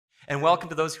And welcome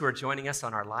to those who are joining us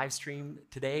on our live stream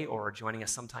today or joining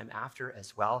us sometime after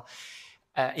as well.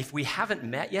 If we haven't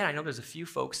met yet, I know there's a few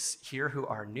folks here who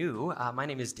are new. My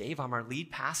name is Dave. I'm our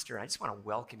lead pastor. I just want to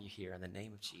welcome you here in the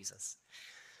name of Jesus.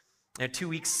 Now, 2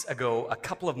 weeks ago, a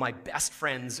couple of my best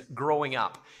friends growing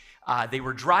up, they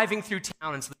were driving through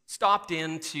town, and so they stopped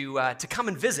in to come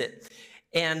and visit.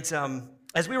 And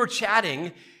as we were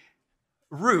chatting,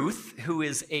 Ruth, who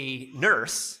is a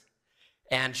nurse,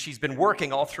 and she's been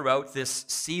working all throughout this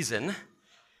season,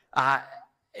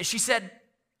 she said,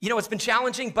 you know, it's been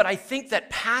challenging, but I think that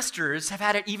pastors have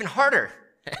had it even harder.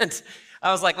 And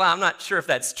I was like, well, I'm not sure if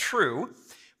that's true,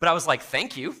 but I was like,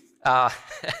 thank you.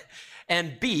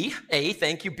 And B,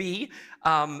 thank you, B,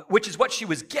 which is what she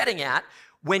was getting at.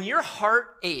 When your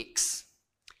heart aches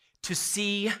to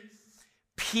see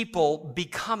people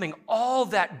becoming all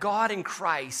that God in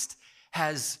Christ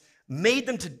has made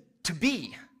them to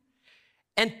be,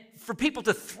 and for people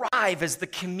to thrive as the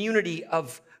community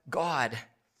of God,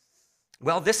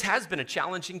 well, this has been a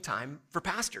challenging time for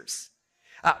pastors.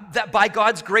 That by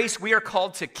God's grace, we are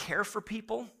called to care for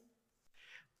people.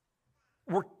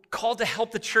 We're called to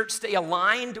help the church stay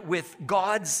aligned with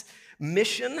God's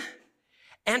mission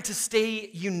and to stay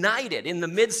united in the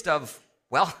midst of,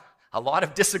 well, a lot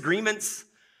of disagreements,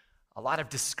 a lot of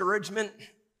discouragement,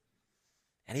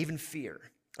 and even fear.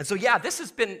 And so, yeah, this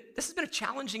has been a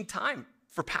challenging time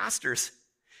for pastors.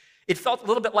 It felt a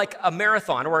little bit like a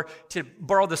marathon, or to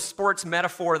borrow the sports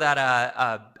metaphor that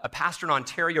a pastor in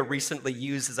Ontario recently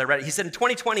used as I read it. He said, in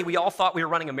 2020, we all thought we were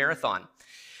running a marathon.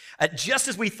 Just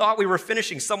as we thought we were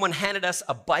finishing, someone handed us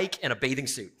a bike and a bathing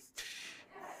suit.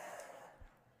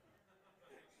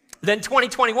 Then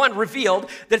 2021 revealed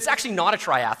that it's actually not a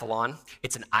triathlon,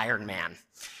 it's an Ironman.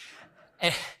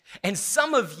 And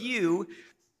some of you,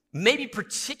 maybe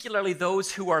particularly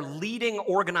those who are leading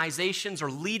organizations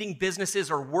or leading businesses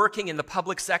or working in the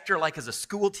public sector, like as a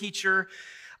school teacher,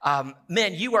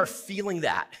 man, you are feeling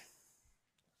that.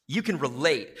 You can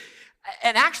relate.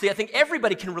 And actually, I think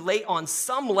everybody can relate on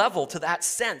some level to that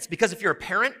sense, because if you're a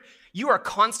parent, you are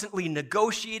constantly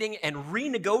negotiating and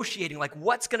renegotiating, like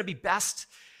what's going to be best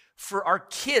for our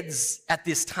kids at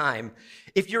this time.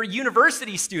 If you're a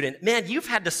university student, man, you've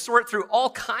had to sort through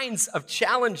all kinds of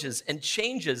challenges and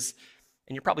changes,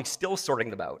 and you're probably still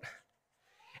sorting them out.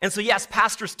 And so yes,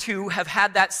 pastors too have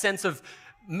had that sense of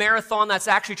marathon that's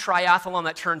actually triathlon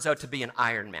that turns out to be an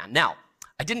Ironman. Now,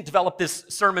 I didn't develop this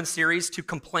sermon series to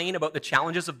complain about the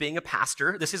challenges of being a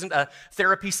pastor. This isn't a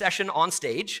therapy session on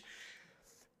stage.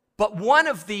 But one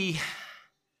of the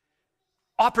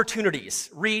opportunities,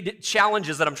 read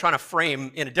challenges that I'm trying to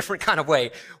frame in a different kind of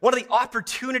way. One of the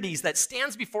opportunities that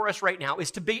stands before us right now is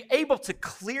to be able to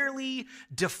clearly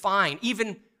define,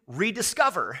 even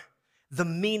rediscover, the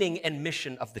meaning and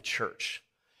mission of the church.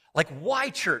 Like, why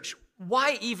church?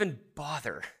 Why even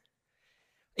bother?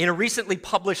 In a recently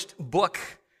published book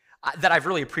that I've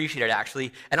really appreciated,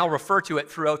 actually, and I'll refer to it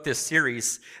throughout this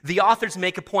series, the authors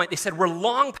make a point. They said, we're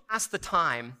long past the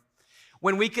time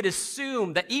when we could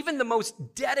assume that even the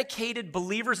most dedicated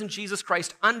believers in Jesus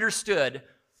Christ understood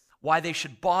why they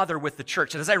should bother with the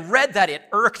church. And as I read that, it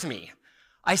irked me.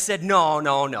 I said,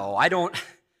 no, I don't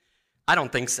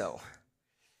think so.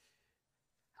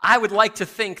 I would like to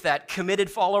think that committed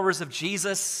followers of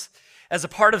Jesus, as a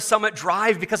part of Summit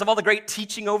Drive, because of all the great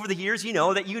teaching over the years, you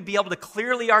know, that you'd be able to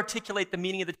clearly articulate the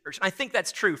meaning of the church. And I think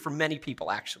that's true for many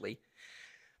people, actually.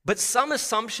 But some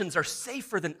assumptions are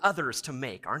safer than others to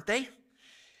make, aren't they?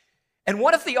 And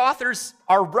what if the authors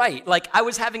are right? Like, I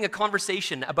was having a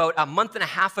conversation about a month and a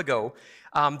half ago.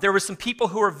 There were some people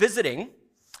who were visiting.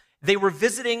 They were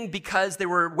visiting because they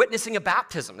were witnessing a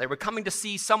baptism. They were coming to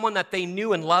see someone that they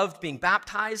knew and loved being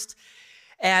baptized.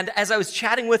 And as I was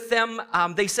chatting with them,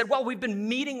 they said, well, we've been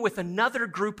meeting with another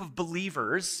group of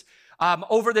believers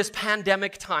over this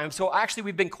pandemic time. So actually,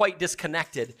 we've been quite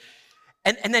disconnected.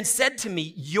 And then said to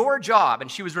me, your job, and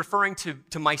she was referring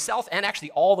to myself and actually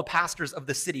all the pastors of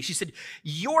the city. She said,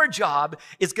 your job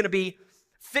is going to be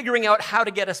figuring out how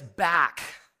to get us back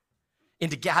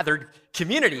into gathered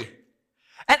community.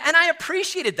 And I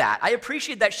appreciated that. I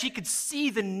appreciated that she could see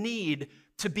the need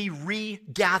to be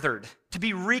regathered, to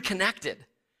be reconnected.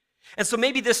 And so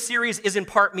maybe this series is in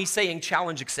part me saying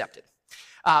challenge accepted.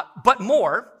 But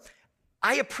more,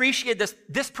 I appreciate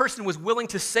this person was willing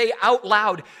to say out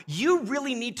loud, you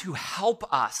really need to help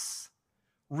us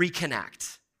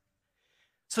reconnect.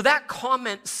 So that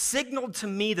comment signaled to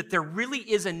me that there really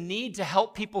is a need to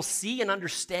help people see and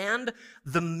understand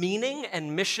the meaning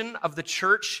and mission of the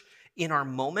church in our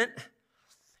moment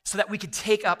so that we could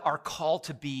take up our call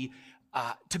to be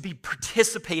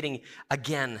participating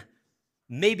again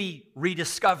maybe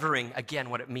rediscovering again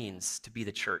what it means to be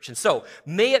the church. And so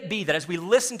may it be that as we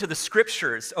listen to the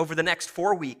scriptures over the next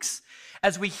 4 weeks,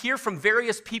 as we hear from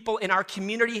various people in our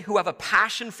community who have a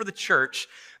passion for the church,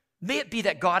 may it be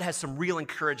that God has some real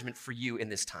encouragement for you in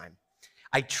this time.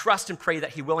 I trust and pray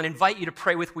that he will, and invite you to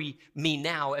pray with me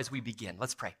now as we begin.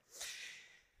 Let's pray.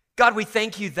 God, we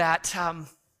thank you that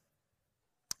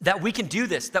we can do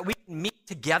this, that we can meet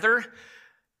together,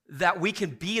 that we can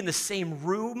be in the same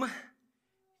room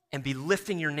and be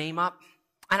lifting your name up.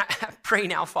 And I pray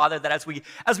now, Father, that as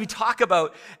we talk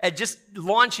about just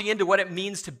launching into what it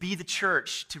means to be the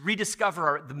church, to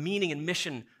rediscover the meaning and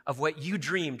mission of what you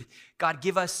dreamed, God,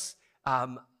 give us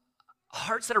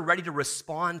hearts that are ready to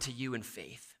respond to you in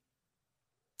faith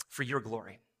for your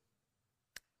glory.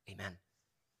 Amen.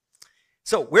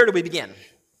 So where do we begin?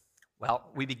 Well,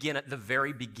 we begin at the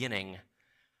very beginning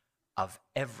of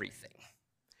everything.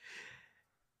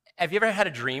 Have you ever had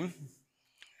a dream?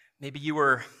 Maybe you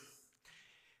were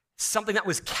something that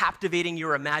was captivating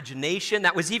your imagination,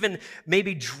 that was even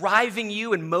maybe driving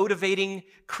you and motivating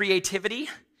creativity.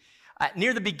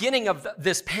 Near the beginning of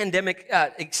this pandemic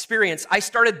experience, I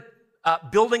started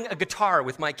building a guitar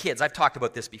with my kids. I've talked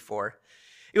about this before.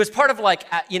 It was part of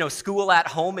school at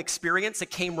home experience.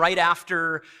 It came right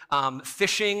after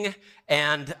fishing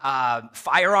and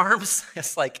firearms.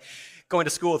 It's like going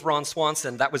to school with Ron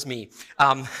Swanson. That was me.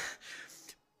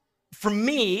 For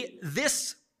me,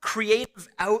 this creative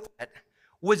outlet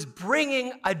was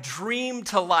bringing a dream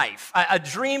to life, a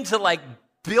dream to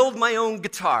build my own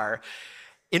guitar.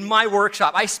 In my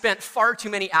workshop, I spent far too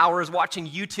many hours watching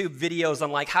YouTube videos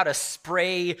on how to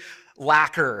spray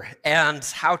lacquer and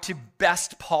how to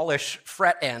best polish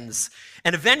fret ends.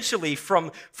 And eventually,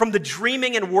 from the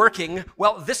dreaming and working,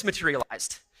 well, this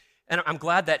materialized. And I'm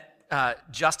glad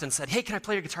that Justin said, hey, can I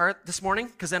play your guitar this morning?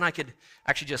 Because then I could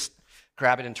actually just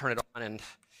grab it and turn it on and,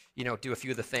 do a few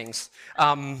of the things.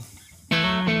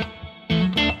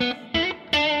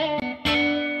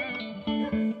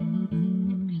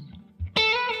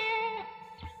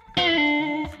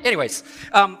 Anyways,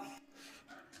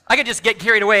 I could just get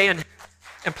carried away and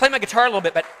play my guitar a little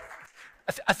bit, but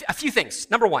a few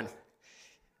things. Number one,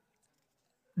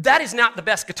 that is not the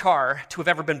best guitar to have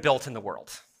ever been built in the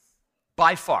world,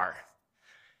 by far.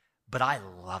 But I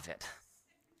love it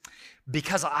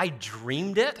because I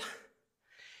dreamed it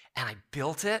and I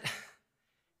built it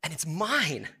and it's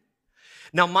mine.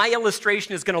 Now, my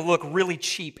illustration is going to look really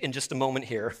cheap in just a moment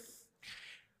here,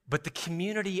 but the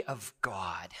community of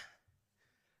God,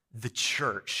 the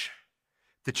church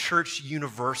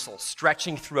universal,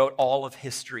 stretching throughout all of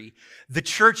history, the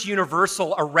church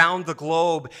universal around the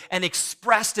globe and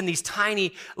expressed in these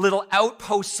tiny little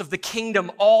outposts of the kingdom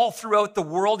all throughout the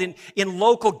world in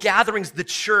local gatherings, the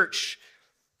church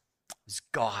is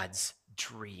God's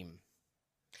dream.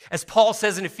 As Paul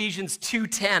says in Ephesians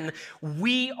 2:10,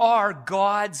 we are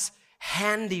God's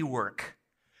handiwork,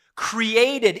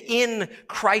 created in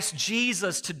Christ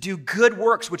Jesus to do good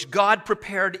works, which God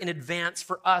prepared in advance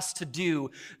for us to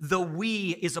do. The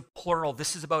we is a plural.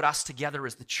 This is about us together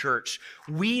as the church.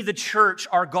 We, the church,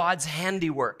 are God's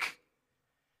handiwork.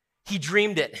 He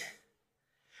dreamed it,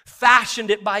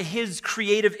 fashioned it by his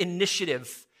creative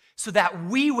initiative so that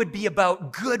we would be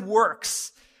about good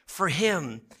works for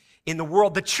him in the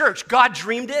world. The church, God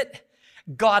dreamed it.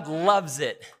 God loves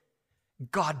it.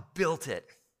 God built it.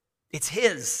 It's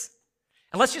his.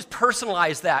 And let's just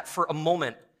personalize that for a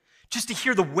moment, just to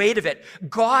hear the weight of it.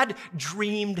 God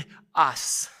dreamed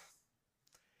us.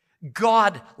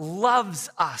 God loves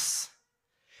us.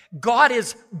 God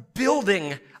is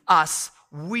building us.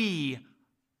 We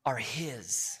are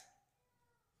his.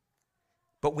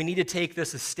 But we need to take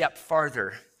this a step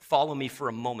farther. Follow me for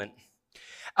a moment.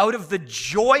 Out of the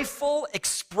joyful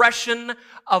expression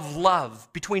of love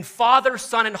between Father,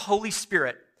 Son, and Holy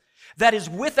Spirit that is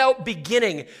without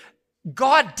beginning,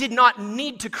 God did not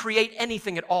need to create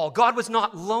anything at all. God was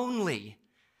not lonely.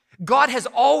 God has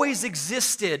always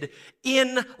existed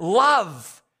in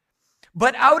love.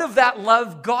 But out of that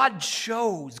love, God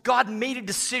chose. God made a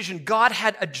decision. God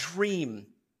had a dream.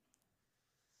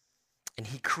 And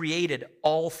he created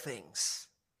all things.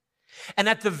 And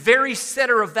at the very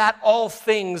center of that all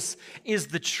things is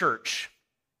the church.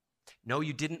 No,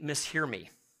 you didn't mishear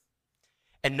me.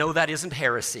 And no, that isn't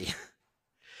heresy.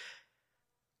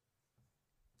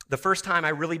 The first time I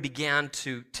really began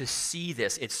to see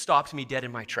this, it stopped me dead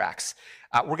in my tracks.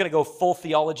 We're going to go full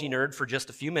theology nerd for just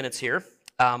a few minutes here,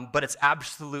 but it's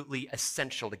absolutely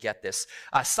essential to get this.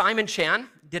 Simon Chan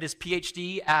did his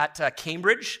PhD at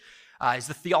Cambridge. He's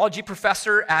the theology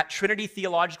professor at Trinity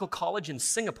Theological College in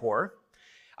Singapore.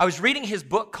 I was reading his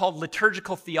book called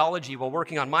Liturgical Theology while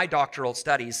working on my doctoral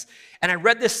studies, and I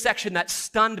read this section that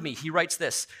stunned me. He writes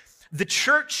this: the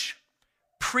church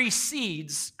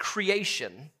precedes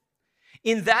creation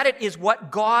in that it is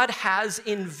what God has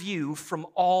in view from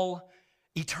all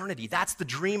eternity. That's the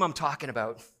dream I'm talking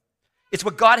about. It's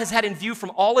what God has had in view from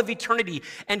all of eternity,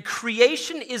 and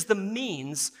creation is the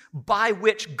means by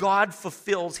which God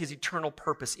fulfills his eternal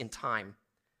purpose in time.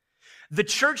 The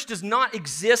church does not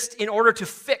exist in order to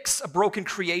fix a broken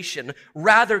creation.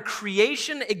 Rather,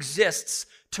 creation exists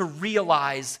to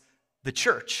realize the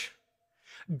church.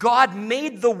 God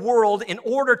made the world in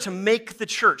order to make the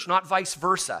church, not vice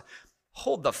versa.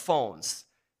 Hold the phones.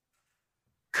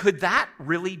 Could that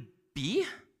really be?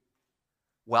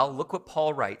 Well, look what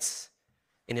Paul writes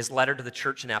in his letter to the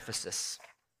church in Ephesus.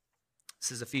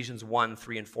 This is Ephesians 1,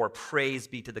 3, and 4. Praise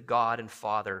be to the God and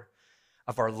Father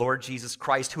of our Lord Jesus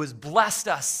Christ, who has blessed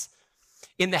us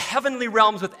in the heavenly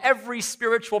realms with every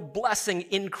spiritual blessing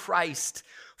in Christ.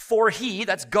 For he,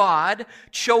 that's God,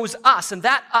 chose us, and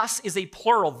that us is a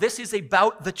plural. This is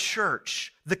about the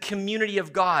church, the community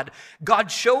of God. God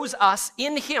chose us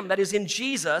in him, that is in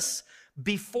Jesus,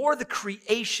 before the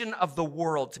creation of the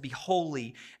world to be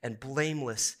holy and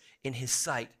blameless in his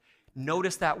sight.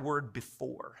 Notice that word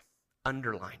before.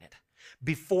 Underline it.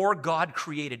 Before God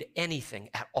created anything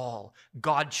at all,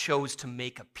 God chose to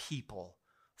make a people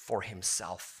for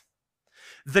himself.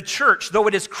 The church, though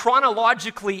it is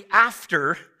chronologically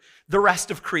after the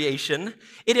rest of creation,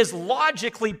 it is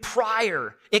logically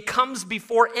prior. It comes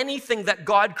before anything that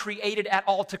God created at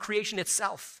all, to creation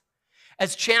itself.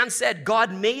 As Chan said,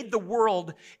 God made the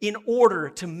world in order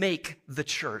to make the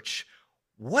church.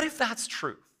 What if that's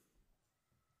true?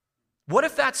 What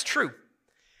if that's true?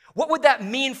 What would that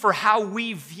mean for how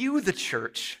we view the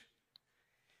church?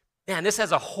 Man, this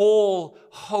has a whole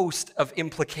host of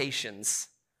implications.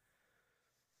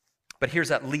 But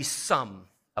here's at least some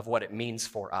of what it means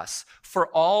for us. For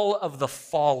all of the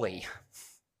folly,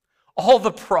 all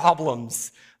the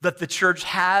problems that the church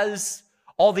has,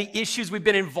 all the issues we've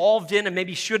been involved in and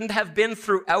maybe shouldn't have been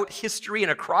throughout history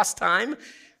and across time,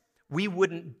 we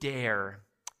wouldn't dare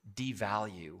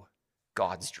devalue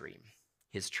God's dream,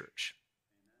 his church.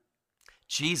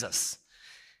 Jesus,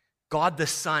 God the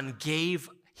Son, gave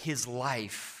his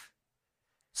life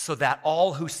so that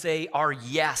all who say our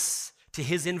yes to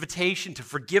his invitation to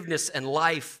forgiveness and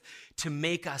life, to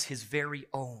make us his very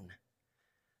own.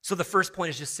 So the first point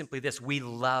is just simply this: we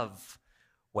love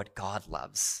what God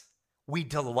loves. We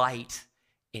delight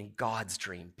in God's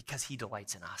dream because he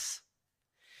delights in us.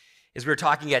 As we were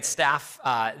talking at staff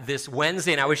this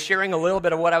Wednesday, and I was sharing a little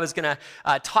bit of what I was going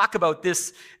to talk about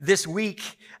this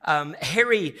week,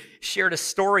 Harry shared a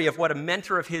story of what a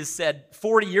mentor of his said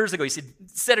 40 years ago. He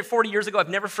said it 40 years ago, I've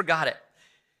never forgot it.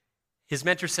 His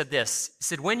mentor said this. He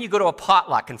said, when you go to a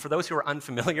potluck, and for those who are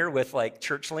unfamiliar with like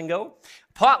church lingo,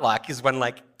 potluck is when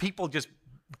like people just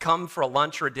come for a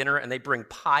lunch or a dinner and they bring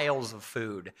piles of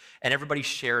food and everybody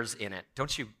shares in it.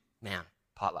 Don't you, man,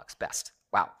 potluck's best.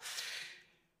 Wow.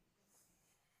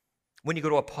 When you go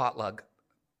to a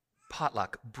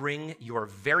potluck, bring your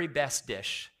very best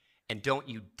dish and don't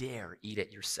you dare eat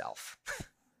it yourself.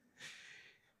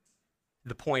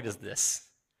 The point is this: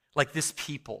 like this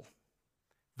people,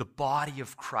 the body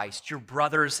of Christ, your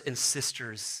brothers and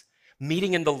sisters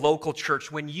meeting in the local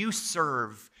church, when you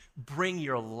serve, bring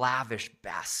your lavish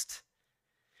best.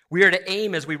 We are to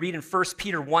aim, as we read in 1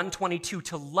 Peter 1:22,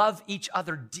 to love each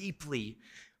other deeply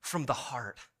from the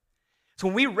heart. So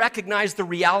when we recognize the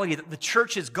reality that the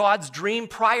church is God's dream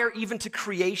prior even to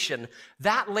creation,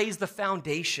 that lays the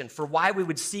foundation for why we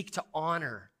would seek to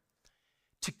honor,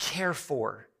 to care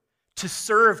for, to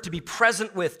serve, to be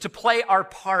present with, to play our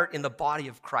part in the body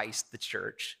of Christ, the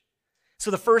church. So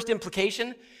the first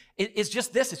implication is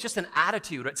just this: it's just an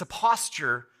attitude, it's a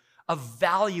posture of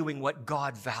valuing what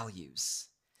God values.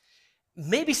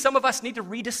 Maybe some of us need to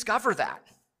rediscover that.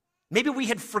 Maybe we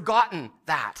had forgotten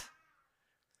that.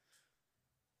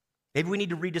 Maybe we need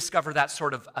to rediscover that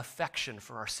sort of affection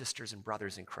for our sisters and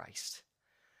brothers in Christ.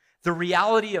 The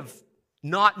reality of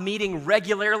not meeting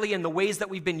regularly in the ways that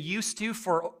we've been used to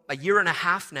for a year and a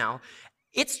half now,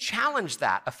 it's challenged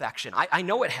that affection. I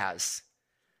know it has.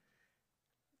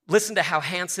 Listen to how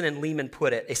Hansen and Lehman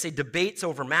put it. They say debates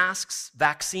over masks,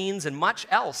 vaccines, and much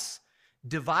else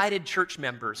divided church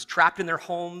members trapped in their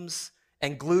homes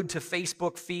and glued to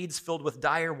Facebook feeds filled with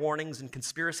dire warnings and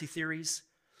conspiracy theories.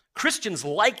 Christians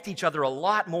liked each other a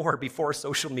lot more before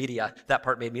social media. That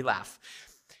part made me laugh.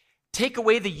 Take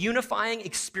away the unifying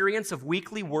experience of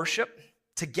weekly worship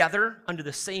together under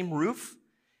the same roof,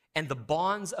 and the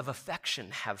bonds of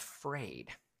affection have frayed.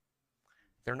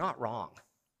 They're not wrong.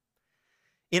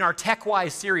 In our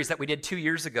TechWise series that we did 2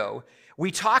 years ago,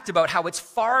 we talked about how it's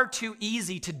far too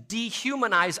easy to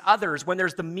dehumanize others when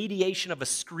there's the mediation of a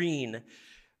screen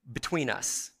between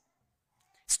us.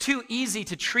 It's too easy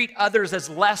to treat others as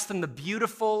less than the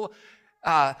beautiful,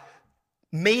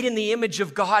 made in the image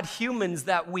of God humans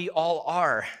that we all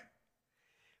are.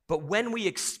 But when we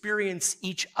experience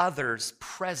each other's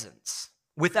presence,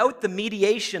 without the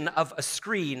mediation of a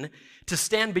screen to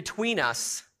stand between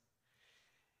us,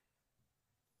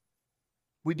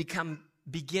 we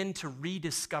begin to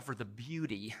rediscover the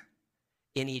beauty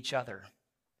in each other.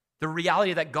 The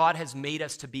reality that God has made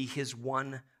us to be his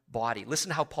one body. Listen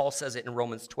to how Paul says it in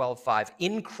Romans 12:5.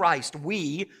 In Christ,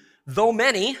 we, though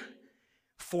many,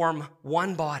 form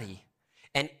one body,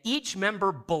 and each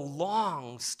member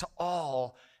belongs to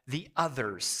all the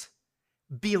others.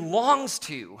 Belongs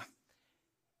to.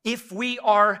 If we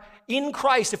are in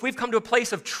Christ, if we've come to a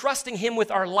place of trusting him with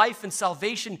our life and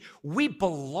salvation, we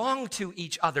belong to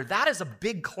each other. That is a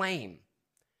big claim.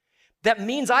 That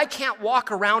means I can't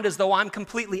walk around as though I'm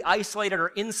completely isolated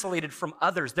or insulated from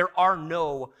others. There are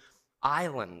no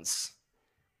islands.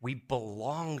 We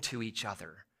belong to each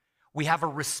other. We have a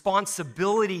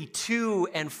responsibility to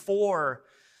and for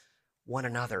one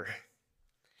another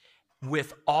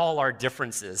with all our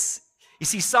differences. You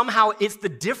see, somehow it's the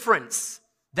difference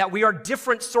that we are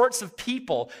different sorts of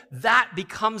people, that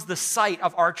becomes the site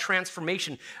of our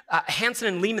transformation. Hansen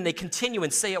and Lehman, they continue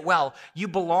and say it well. You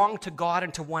belong to God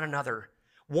and to one another.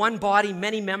 One body,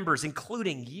 many members,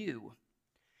 including you.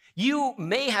 You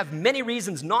may have many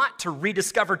reasons not to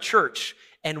rediscover church,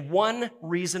 and one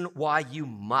reason why you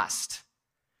must.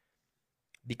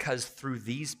 Because through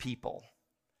these people,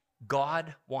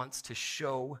 God wants to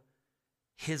show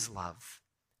his love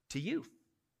to you.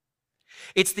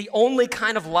 It's the only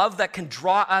kind of love that can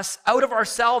draw us out of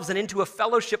ourselves and into a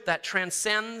fellowship that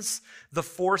transcends the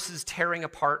forces tearing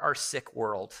apart our sick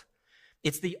world.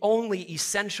 It's the only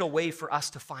essential way for us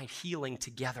to find healing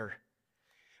together.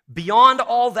 Beyond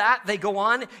all that, they go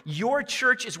on, your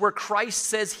church is where Christ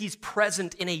says he's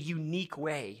present in a unique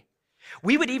way.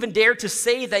 We would even dare to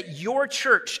say that your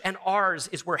church and ours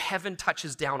is where heaven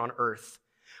touches down on earth,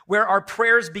 where our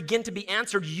prayers begin to be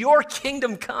answered. Your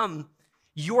kingdom come.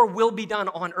 Your will be done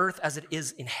on earth as it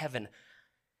is in heaven.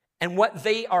 And what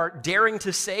they are daring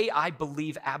to say, I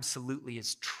believe absolutely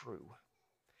is true.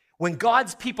 When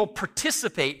God's people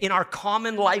participate in our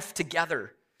common life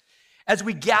together, as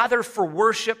we gather for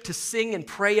worship to sing and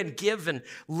pray and give and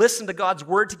listen to God's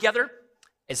word together,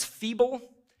 as feeble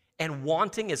and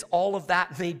wanting as all of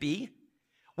that may be,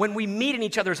 when we meet in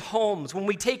each other's homes, when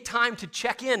we take time to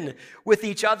check in with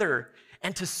each other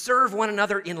and to serve one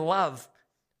another in love,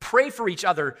 pray for each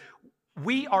other,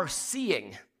 we are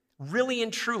seeing, really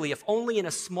and truly, if only in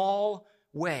a small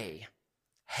way,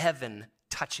 heaven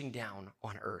touching down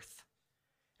on earth.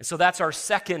 And so that's our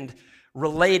second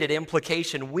related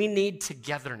implication. We need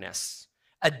togetherness,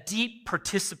 a deep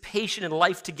participation in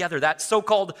life together. That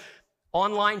so-called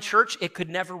online church, it could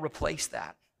never replace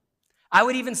that. I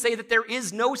would even say that there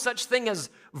is no such thing as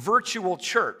virtual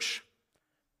church,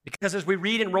 because as we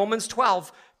read in Romans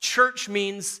 12, church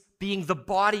means being the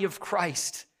body of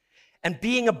Christ. And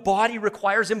being a body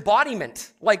requires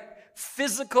embodiment, like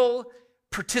physical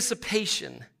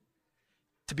participation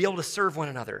to be able to serve one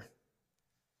another.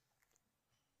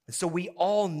 And so we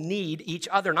all need each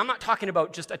other. And I'm not talking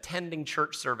about just attending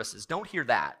church services. Don't hear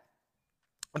that.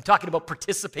 I'm talking about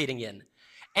participating in,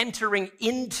 entering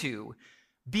into,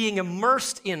 being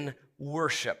immersed in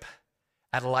worship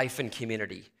at Life and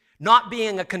Community. Not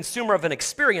being a consumer of an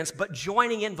experience, but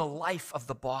joining in the life of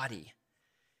the body.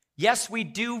 Yes, we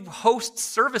do host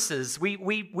services.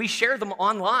 We share them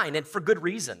online, and for good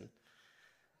reason.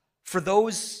 For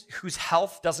those whose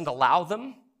health doesn't allow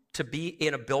them to be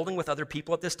in a building with other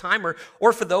people at this time,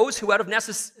 or for those who out of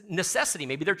necessity,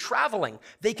 maybe they're traveling,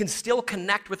 they can still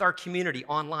connect with our community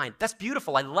online. That's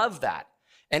beautiful. I love that.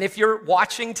 And if you're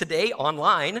watching today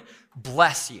online,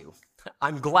 bless you.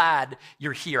 I'm glad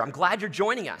you're here. I'm glad you're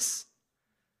joining us.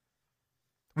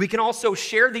 We can also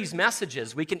share these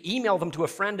messages. We can email them to a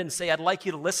friend and say, I'd like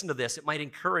you to listen to this. It might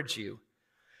encourage you.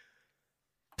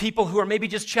 People who are maybe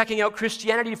just checking out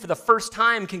Christianity for the first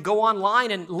time can go online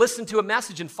and listen to a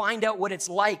message and find out what it's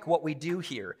like, what we do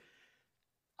here.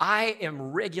 I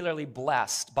am regularly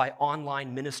blessed by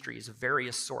online ministries of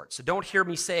various sorts. So don't hear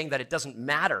me saying that it doesn't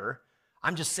matter.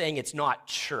 I'm just saying it's not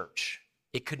church.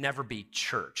 It could never be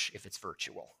church if it's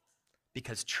virtual,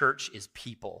 because church is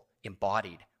people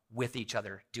embodied with each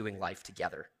other doing life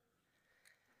together.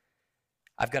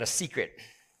 I've got a secret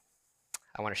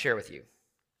I want to share with you,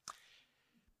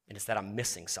 and it's that I'm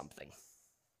missing something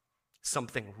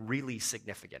really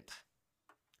significant.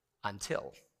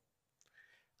 until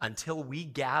we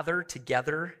gather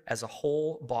together as a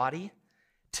whole body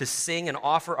to sing and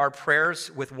offer our prayers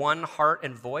with one heart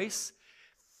and voice.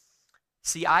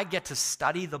 See, I get to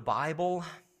study the Bible.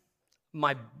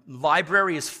 My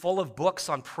library is full of books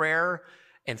on prayer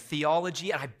and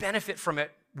theology, and I benefit from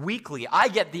it weekly. I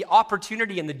get the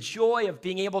opportunity and the joy of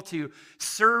being able to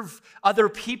serve other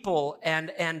people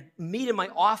and meet in my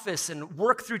office and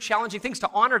work through challenging things to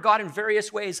honor God in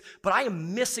various ways, but I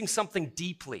am missing something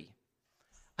deeply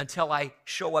until I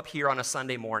show up here on a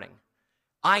Sunday morning.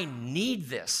 I need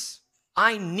this.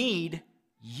 I need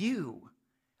you.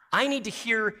 I need to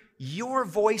hear your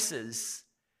voices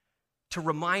to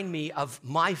remind me of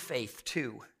my faith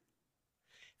too.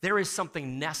 There is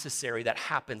something necessary that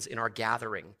happens in our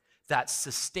gathering that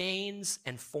sustains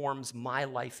and forms my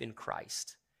life in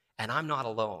Christ. And I'm not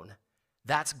alone.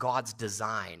 That's God's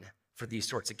design for these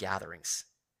sorts of gatherings.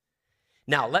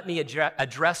 Now, let me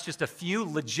address just a few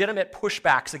legitimate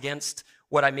pushbacks against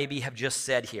what I maybe have just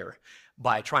said here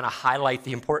by trying to highlight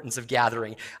the importance of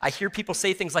gathering. I hear people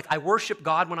say things like, I worship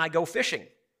God when I go fishing,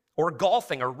 or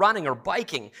golfing, or running, or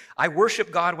biking. I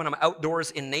worship God when I'm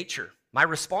outdoors in nature. My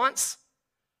response?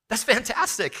 That's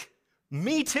fantastic.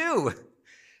 Me too.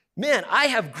 Man, I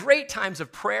have great times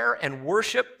of prayer and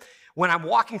worship when I'm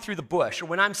walking through the bush or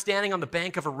when I'm standing on the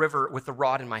bank of a river with the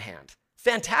rod in my hand.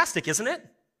 Fantastic, isn't it?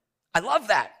 I love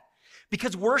that.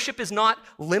 Because worship is not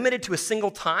limited to a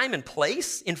single time and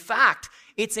place. In fact,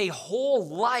 it's a whole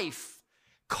life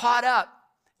caught up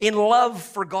in love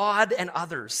for God and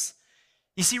others.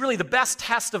 You see, really, the best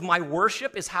test of my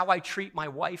worship is how I treat my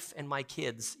wife and my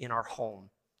kids in our home.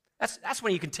 That's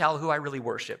when you can tell who I really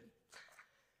worship.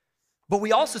 But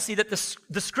we also see that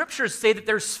the scriptures say that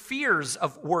there's spheres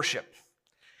of worship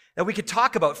that we could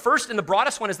talk about. First, and the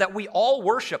broadest one, is that we all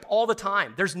worship all the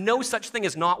time. There's no such thing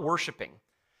as not worshiping.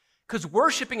 Because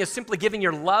worshiping is simply giving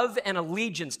your love and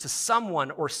allegiance to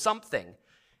someone or something.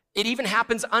 It even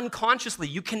happens unconsciously.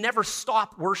 You can never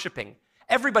stop worshiping.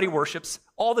 Everybody worships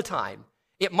all the time.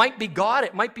 It might be God,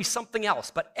 it might be something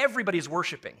else, but everybody's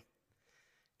worshiping.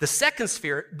 The second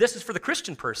sphere, this is for the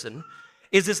Christian person,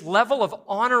 is this level of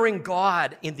honoring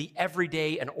God in the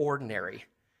everyday and ordinary.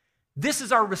 This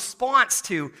is our response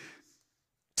to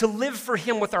live for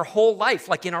Him with our whole life,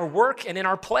 like in our work and in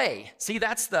our play. See,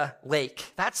 that's the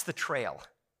lake. That's the trail.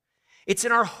 It's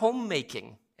in our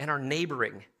homemaking and our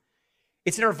neighboring.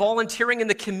 It's in our volunteering in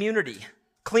the community,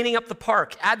 cleaning up the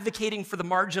park, advocating for the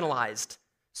marginalized,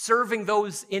 serving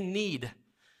those in need,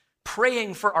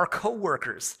 praying for our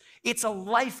coworkers. It's a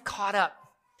life caught up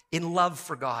in love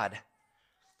for God.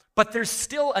 But there's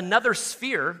still another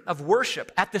sphere of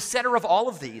worship at the center of all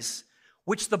of these,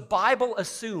 which the Bible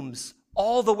assumes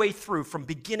all the way through from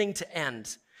beginning to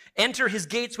end. Enter His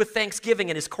gates with thanksgiving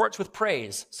and His courts with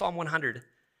praise, Psalm 100.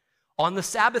 On the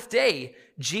Sabbath day,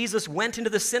 Jesus went into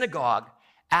the synagogue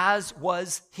as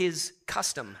was His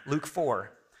custom, Luke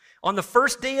 4. On the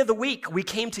first day of the week, we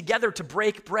came together to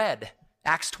break bread,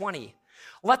 Acts 20.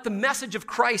 Let the message of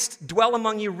Christ dwell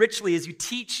among you richly as you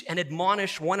teach and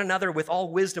admonish one another with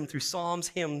all wisdom through psalms,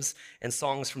 hymns, and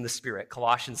songs from the Spirit,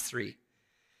 Colossians 3.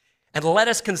 And let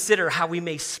us consider how we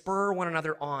may spur one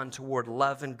another on toward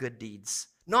love and good deeds,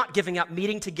 not giving up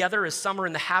meeting together as some are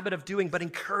in the habit of doing, but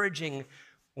encouraging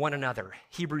one another,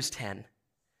 Hebrews 10.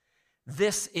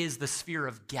 This is the sphere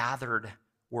of gathered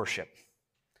worship,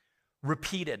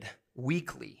 repeated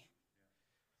weekly.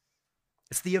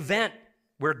 It's the event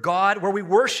where we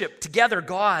worship together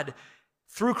God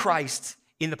through Christ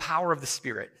in the power of the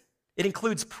Spirit. It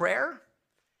includes prayer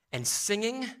and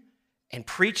singing and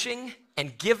preaching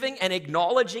and giving and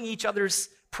acknowledging each other's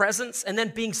presence and then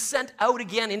being sent out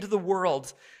again into the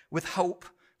world with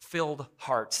hope-filled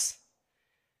hearts.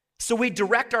 So we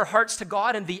direct our hearts to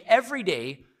God in the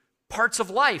everyday parts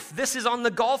of life. This is on the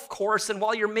golf course and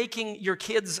while you're making your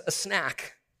kids a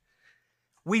snack.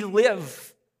 We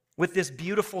live with this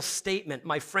beautiful statement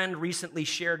my friend recently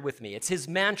shared with me. It's his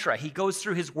mantra. He goes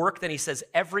through his work, then he says,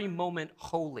 every moment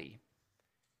holy.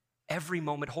 Every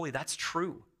moment holy. That's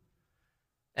true.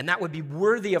 And that would be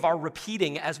worthy of our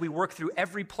repeating as we work through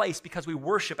every place because we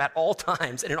worship at all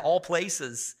times and in all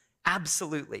places.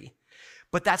 Absolutely.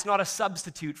 But that's not a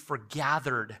substitute for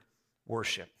gathered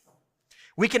worship.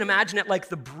 We can imagine it like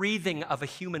the breathing of a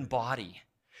human body.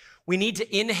 We need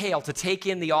to inhale to take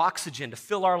in the oxygen, to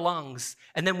fill our lungs,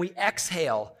 and then we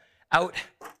exhale out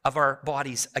of our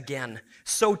bodies again.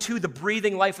 So too, the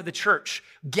breathing life of the church.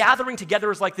 Gathering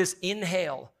together is like this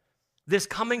inhale, this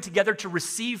coming together to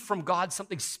receive from God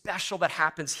something special that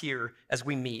happens here as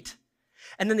we meet.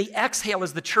 And then the exhale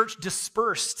is the church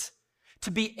dispersed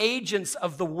to be agents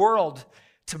of the world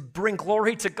to bring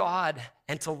glory to God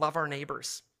and to love our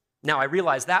neighbors. Now, I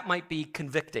realize that might be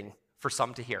convicting for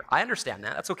some to hear. I understand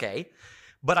that. That's okay.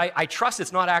 But I trust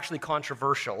it's not actually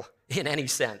controversial in any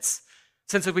sense.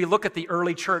 Since if we look at the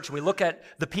early church, and we look at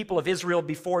the people of Israel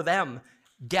before them,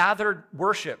 gathered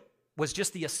worship was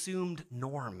just the assumed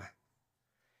norm.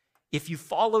 If you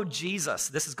followed Jesus,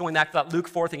 this is going back to that Luke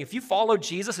 4 thing, if you followed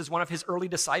Jesus as one of his early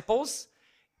disciples,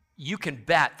 you can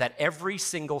bet that every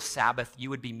single Sabbath you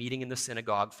would be meeting in the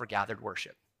synagogue for gathered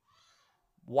worship.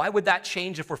 Why would that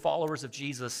change if we're followers of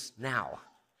Jesus now?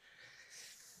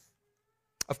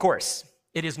 Of course,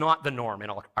 it is not the norm in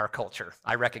our culture.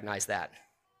 I recognize that.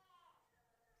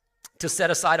 To set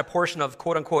aside a portion of,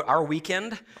 quote unquote, our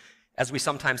weekend, as we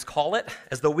sometimes call it,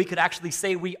 as though we could actually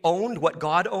say we owned what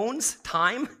God owns,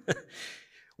 time.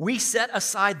 We set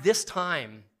aside this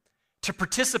time to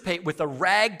participate with a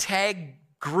ragtag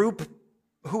group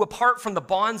who, apart from the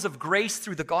bonds of grace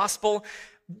through the gospel,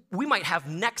 we might have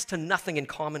next to nothing in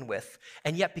common with.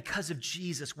 And yet, because of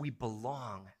Jesus, we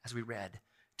belong, as we read,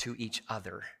 to each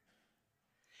other.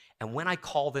 And when I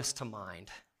call this to mind,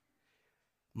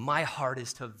 my heart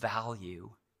is to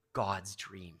value God's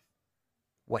dream,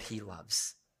 what he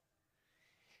loves.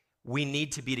 We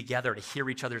need to be together to hear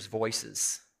each other's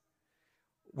voices.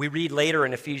 We read later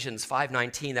in Ephesians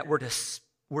 5:19 that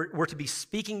we're to be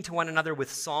speaking to one another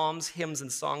with psalms, hymns,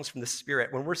 and songs from the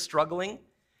Spirit. When we're struggling,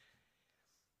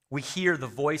 we hear the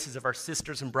voices of our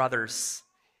sisters and brothers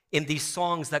in these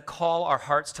songs that call our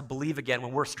hearts to believe again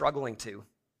when we're struggling to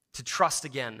trust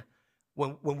again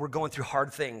when we're going through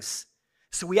hard things.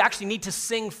 So we actually need to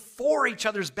sing for each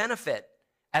other's benefit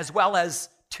as well as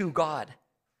to God.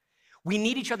 We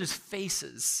need each other's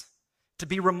faces to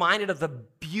be reminded of the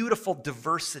beautiful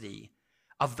diversity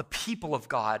of the people of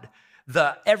God,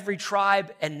 the every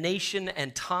tribe and nation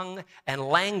and tongue and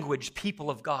language people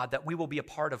of God that we will be a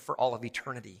part of for all of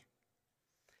eternity.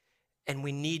 And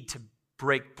we need to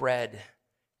break bread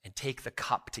and take the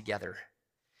cup together.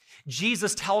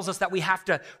 Jesus tells us that we have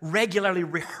to regularly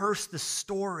rehearse the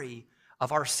story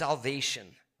of our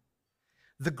salvation.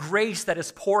 The grace that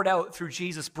is poured out through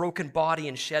Jesus' broken body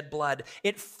and shed blood,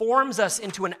 it forms us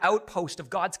into an outpost of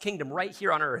God's kingdom right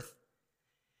here on earth.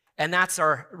 And that's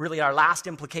our last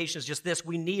implication is just this: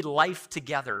 we need life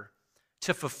together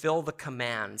to fulfill the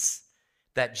commands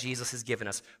that Jesus has given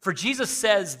us. For Jesus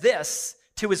says this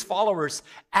to his followers,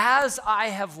 "As I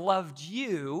have loved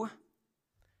you,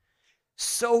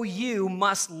 so you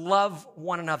must love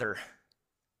one another.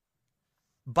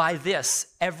 By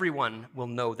this, everyone will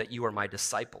know that you are my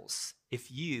disciples, if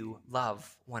you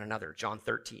love one another." John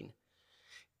 13.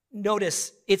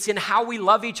 Notice, it's in how we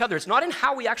love each other. It's not in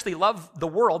how we actually love the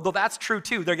world, though that's true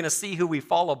too. They're going to see who we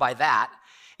follow by that.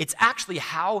 It's actually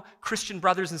how Christian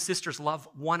brothers and sisters love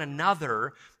one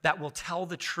another that will tell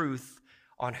the truth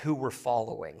on who we're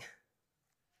following.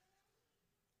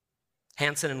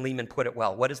 Hansen and Lehman put it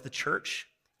well. What is the church?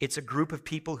 It's a group of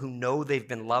people who know they've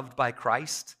been loved by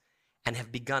Christ and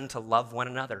have begun to love one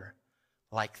another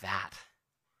like that.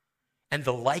 And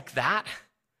the like that,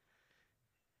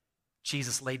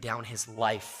 Jesus laid down his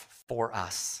life for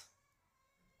us.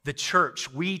 The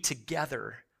church, we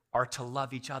together are to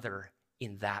love each other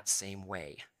in that same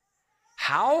way.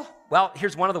 How? Well,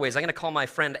 here's one of the ways. I'm going to call my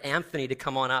friend Anthony to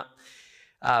come on up.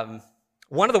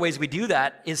 One of the ways we do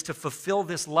that is to fulfill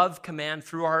this love command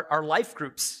through our life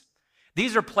groups.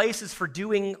 These are places for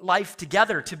doing life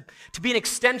together, to be an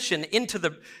extension to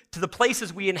the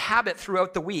places we inhabit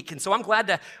throughout the week. And so I'm glad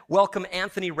to welcome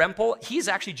Anthony Rempel. He's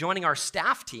actually joining our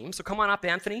staff team. So come on up,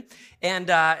 Anthony. And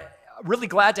really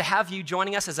glad to have you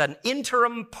joining us as an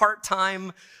interim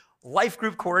part-time life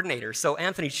group coordinator. So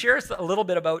Anthony, share us a little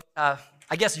bit about,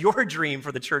 I guess, your dream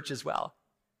for the church as well.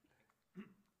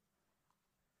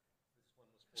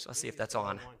 So let's see if that's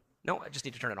on. No, I just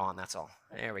need to turn it on, that's all.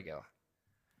 There we go.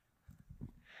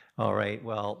 All right,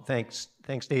 well, thanks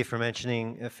Dave for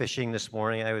mentioning fishing this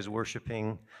morning. I was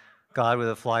worshiping God with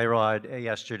a fly rod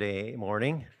yesterday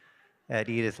morning at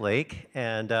Edith Lake.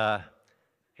 And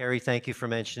Harry, thank you for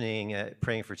mentioning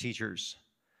praying for teachers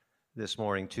this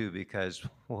morning too, because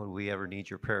would we ever need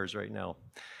your prayers right now?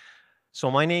 So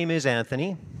my name is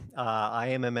Anthony. I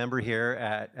am a member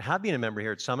here have been a member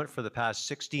here at Summit for the past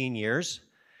 16 years,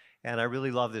 and I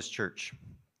really love this church.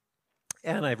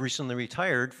 And I've recently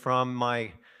retired from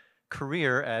my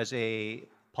career as a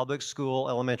public school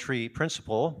elementary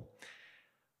principal,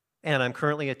 and I'm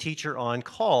currently a teacher on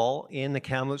call in the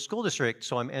Kamloops School District.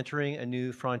 So I'm entering a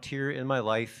new frontier in my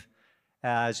life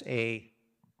as a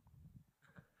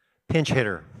pinch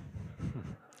hitter.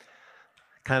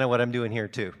 Kind of what I'm doing here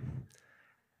too.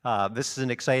 This is an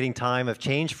exciting time of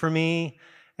change for me,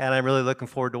 And I'm really looking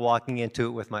forward to walking into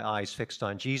it with my eyes fixed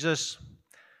on Jesus,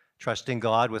 trusting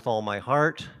God with all my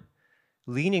heart,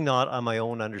 leaning not on my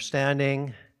own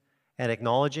understanding, and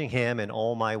acknowledging Him in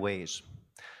all my ways.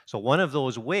 So one of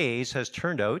those ways has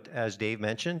turned out, as Dave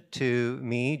mentioned, to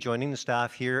me joining the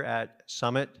staff here at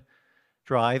Summit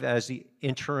Drive as the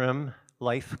interim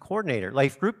life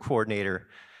group coordinator.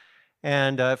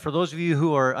 And for those of you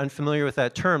who are unfamiliar with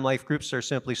that term, life groups are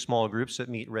simply small groups that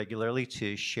meet regularly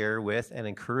to share with and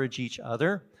encourage each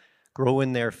other, grow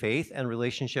in their faith and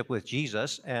relationship with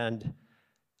Jesus, and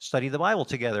study the Bible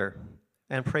together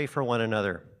and pray for one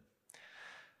another.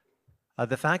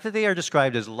 The fact that they are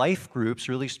described as life groups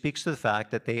really speaks to the fact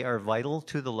that they are vital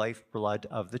to the lifeblood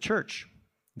of the church.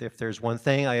 If there's one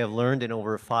thing I have learned in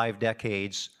over 5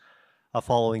 decades of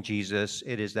following Jesus,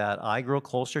 it is that I grow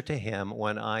closer to Him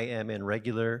when I am in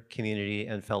regular community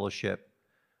and fellowship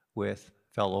with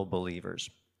fellow believers.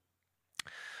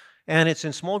 And it's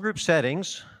in small group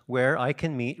settings where I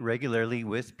can meet regularly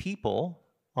with people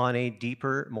on a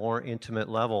deeper, more intimate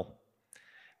level.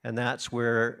 And that's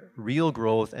where real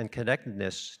growth and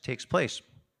connectedness takes place.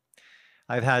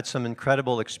 I've had some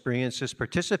incredible experiences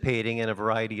participating in a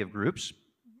variety of groups,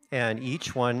 and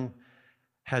each one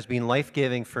has been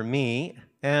life-giving for me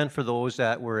and for those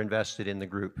that were invested in the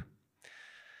group.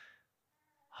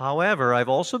 However, I've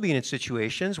also been in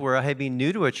situations where I have been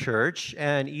new to a church,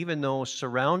 and even though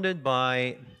surrounded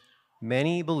by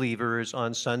many believers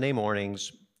on Sunday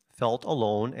mornings, felt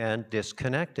alone and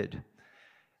disconnected.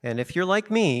 And if you're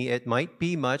like me, it might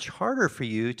be much harder for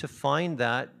you to find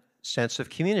that sense of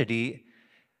community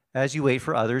as you wait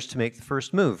for others to make the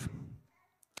first move.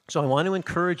 So I want to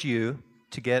encourage you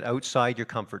to get outside your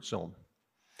comfort zone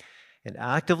and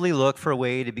actively look for a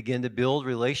way to begin to build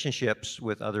relationships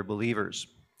with other believers.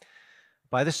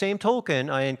 By the same token,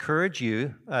 I encourage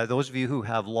you, those of you who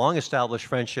have long-established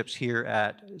friendships here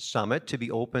at Summit, to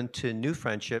be open to new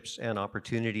friendships and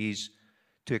opportunities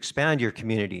to expand your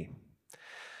community.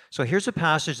 So here's a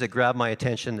passage that grabbed my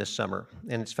attention this summer,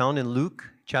 and it's found in Luke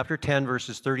chapter 10,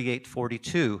 verses 38 to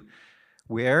 42,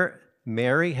 where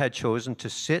Mary had chosen to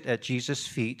sit at Jesus'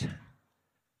 feet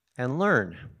and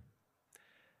learn,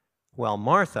 while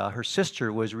Martha, her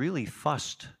sister, was really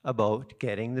fussed about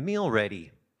getting the meal ready.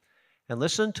 And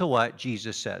listen to what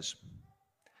Jesus says.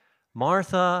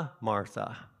 "Martha,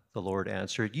 Martha," the Lord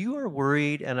answered, "you are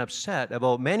worried and upset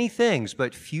about many things,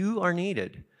 but few are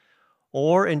needed,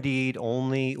 or indeed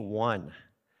only one.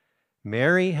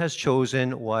 Mary has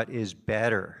chosen what is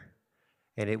better,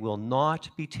 and it will not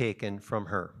be taken from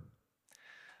her."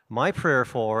 My prayer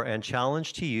for and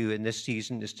challenge to you in this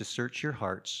season is to search your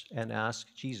hearts and ask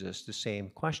Jesus the same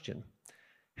question.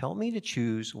 Help me to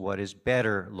choose what is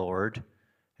better, Lord,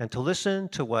 and to listen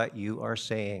to what you are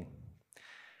saying.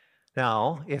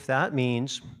 Now, if that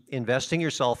means investing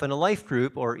yourself in a life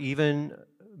group or even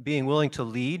being willing to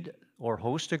lead or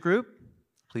host a group,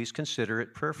 please consider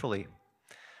it prayerfully.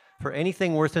 For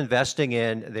anything worth investing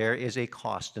in, there is a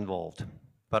cost involved.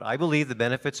 But I believe the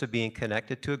benefits of being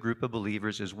connected to a group of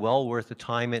believers is well worth the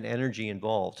time and energy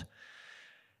involved.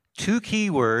 2 key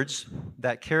words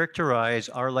that characterize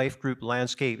our life group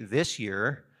landscape this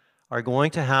year are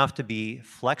going to have to be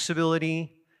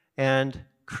flexibility and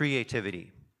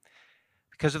creativity.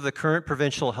 Because of the current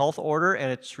provincial health order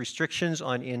and its restrictions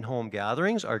on in-home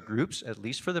gatherings, our groups, at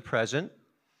least for the present,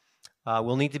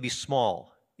 will need to be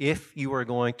small if you are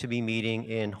going to be meeting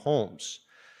in homes.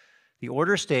 The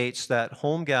order states that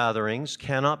home gatherings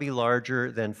cannot be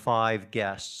larger than 5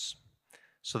 guests.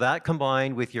 So that,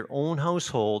 combined with your own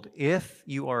household, if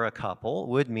you are a couple,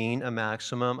 would mean a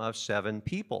maximum of 7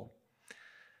 people.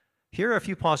 Here are a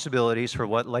few possibilities for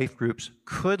what life groups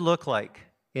could look like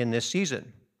in this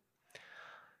season.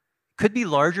 Could be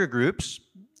larger groups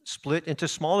split into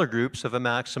smaller groups of a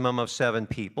maximum of 7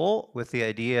 people, with the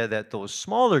idea that those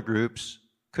smaller groups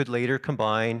could later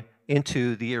combine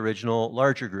into the original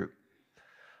larger group.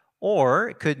 Or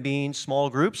it could mean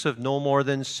small groups of no more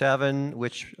than 7,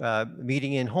 which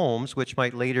meeting in homes, which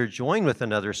might later join with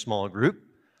another small group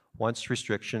once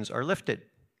restrictions are lifted.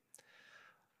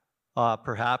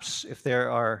 Perhaps if there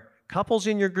are couples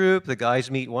in your group, the guys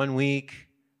meet one week,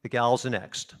 the gals the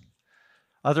next.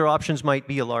 Other options might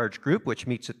be a large group which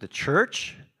meets at the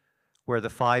church, where the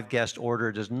 5-guest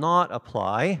order does not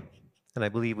apply. And I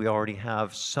believe we already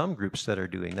have some groups that are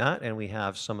doing that, and we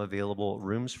have some available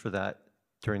rooms for that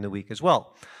during the week as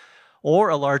well. Or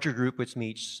a larger group which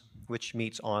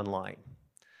meets online.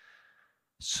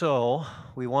 So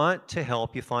we want to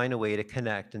help you find a way to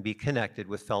connect and be connected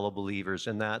with fellow believers,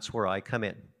 and that's where I come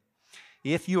in.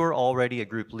 If you are already a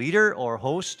group leader or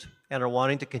host and are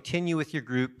wanting to continue with your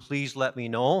group, please let me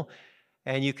know,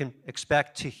 and you can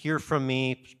expect to hear from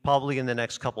me probably in the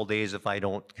next couple days if I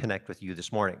don't connect with you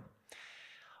this morning.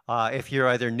 If you're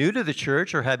either new to the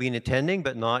church or have been attending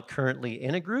but not currently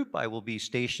in a group, I will be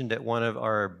stationed at one of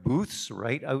our booths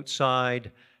right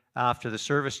outside after the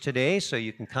service today, so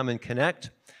you can come and connect.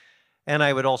 And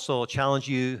I would also challenge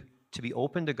you to be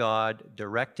open to God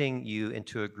directing you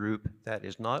into a group that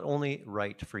is not only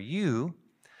right for you,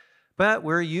 but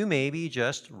where you may be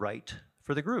just right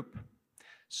for the group.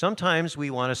 Sometimes we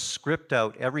want to script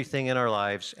out everything in our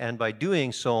lives, and by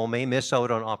doing so may miss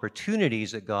out on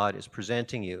opportunities that God is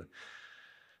presenting you.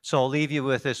 So I'll leave you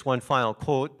with this one final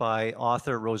quote by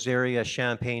author Rosaria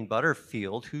Champagne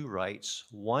Butterfield, who writes,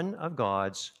 "One of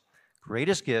God's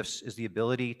greatest gifts is the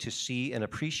ability to see and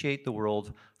appreciate the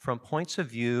world from points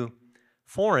of view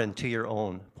foreign to your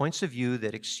own, points of view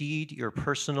that exceed your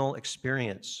personal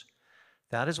experience.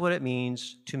 That is what it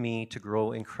means to me to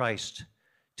grow in Christ,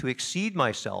 to exceed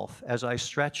myself as I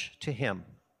stretch to Him."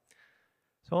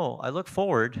 So I look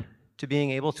forward to being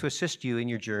able to assist you in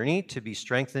your journey, to be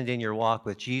strengthened in your walk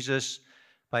with Jesus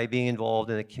by being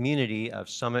involved in the community of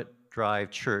Summit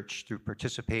Drive Church through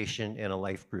participation in a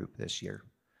life group this year.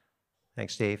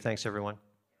 Thanks, Dave. Thanks, everyone.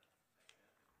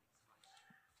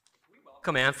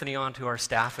 Welcome Anthony onto our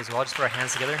staff as well. Just put our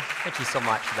hands together. Thank you so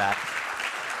much for that.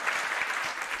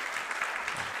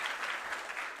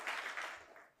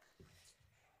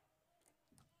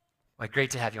 Well,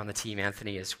 great to have you on the team,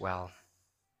 Anthony, as well.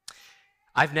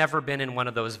 I've never been in one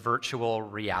of those virtual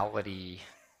reality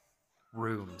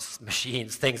rooms,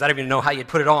 machines, things. I don't even know how you'd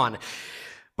put it on.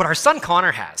 But our son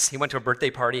Connor has. He went to a birthday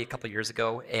party a couple years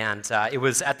ago, and it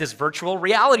was at this virtual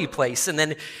reality place. And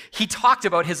then he talked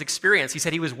about his experience. He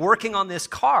said he was working on this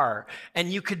car,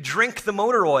 and you could drink the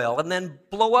motor oil and then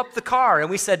blow up the car. And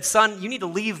we said, son, you need to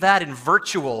leave that in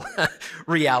virtual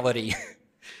reality.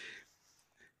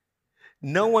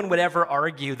 No one would ever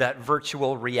argue that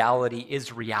virtual reality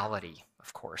is reality,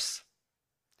 of course.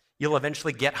 You'll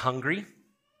eventually get hungry,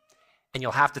 and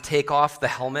you'll have to take off the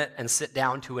helmet and sit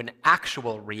down to an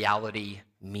actual reality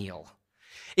meal.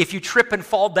 If you trip and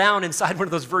fall down inside one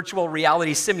of those virtual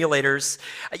reality simulators,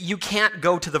 you can't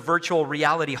go to the virtual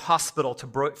reality hospital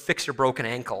to fix your broken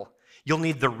ankle. You'll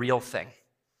need the real thing.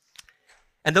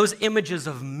 And those images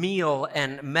of meal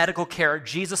and medical care,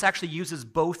 Jesus actually uses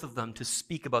both of them to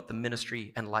speak about the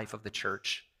ministry and life of the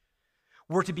church.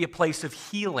 We're to be a place of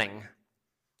healing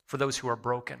for those who are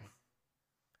broken.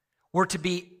 We're to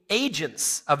be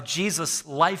agents of Jesus'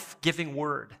 life-giving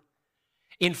word.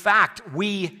 In fact,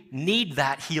 we need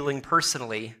that healing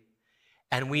personally,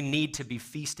 and we need to be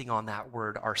feasting on that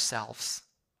word ourselves.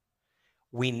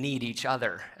 We need each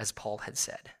other, as Paul had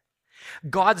said.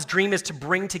 God's dream is to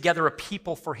bring together a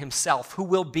people for himself who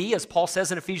will be, as Paul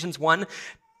says in Ephesians 1,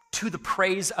 to the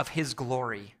praise of his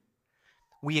glory.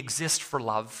 We exist for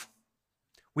love.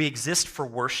 We exist for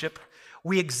worship.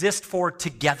 We exist for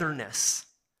togetherness.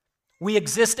 We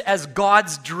exist as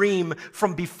God's dream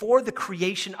from before the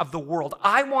creation of the world.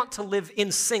 I want to live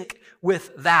in sync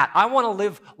with that. I want to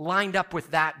live lined up with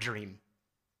that dream.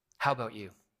 How about you?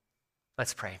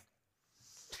 Let's pray.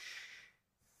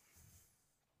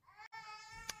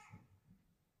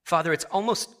 Father, it's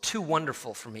almost too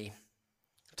wonderful for me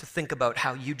to think about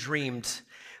how you dreamed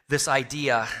this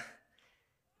idea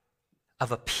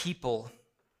of a people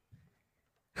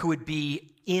who would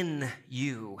be in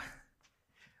you,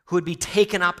 who would be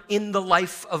taken up in the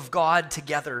life of God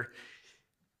together.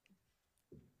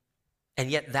 And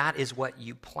yet that is what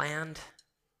you planned,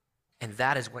 and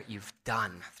that is what you've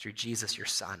done through Jesus, your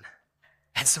Son.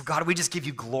 And so, God, we just give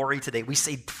you glory today. We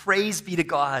say, praise be to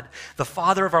God, the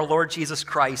Father of our Lord Jesus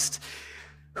Christ,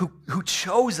 who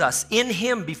chose us in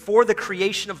him before the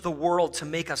creation of the world to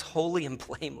make us holy and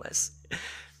blameless.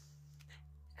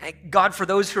 And God, for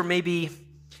those who are maybe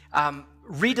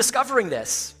rediscovering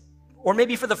this, or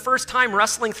maybe for the first time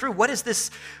wrestling through, what is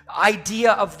this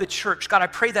idea of the church? God, I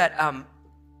pray that,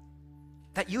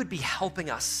 that you would be helping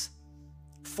us,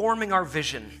 forming our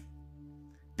vision,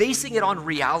 basing it on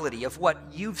reality of what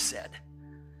you've said.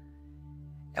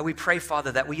 And we pray,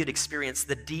 Father, that we would experience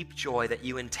the deep joy that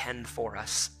you intend for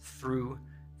us through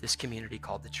this community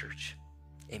called the church.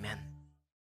 Amen.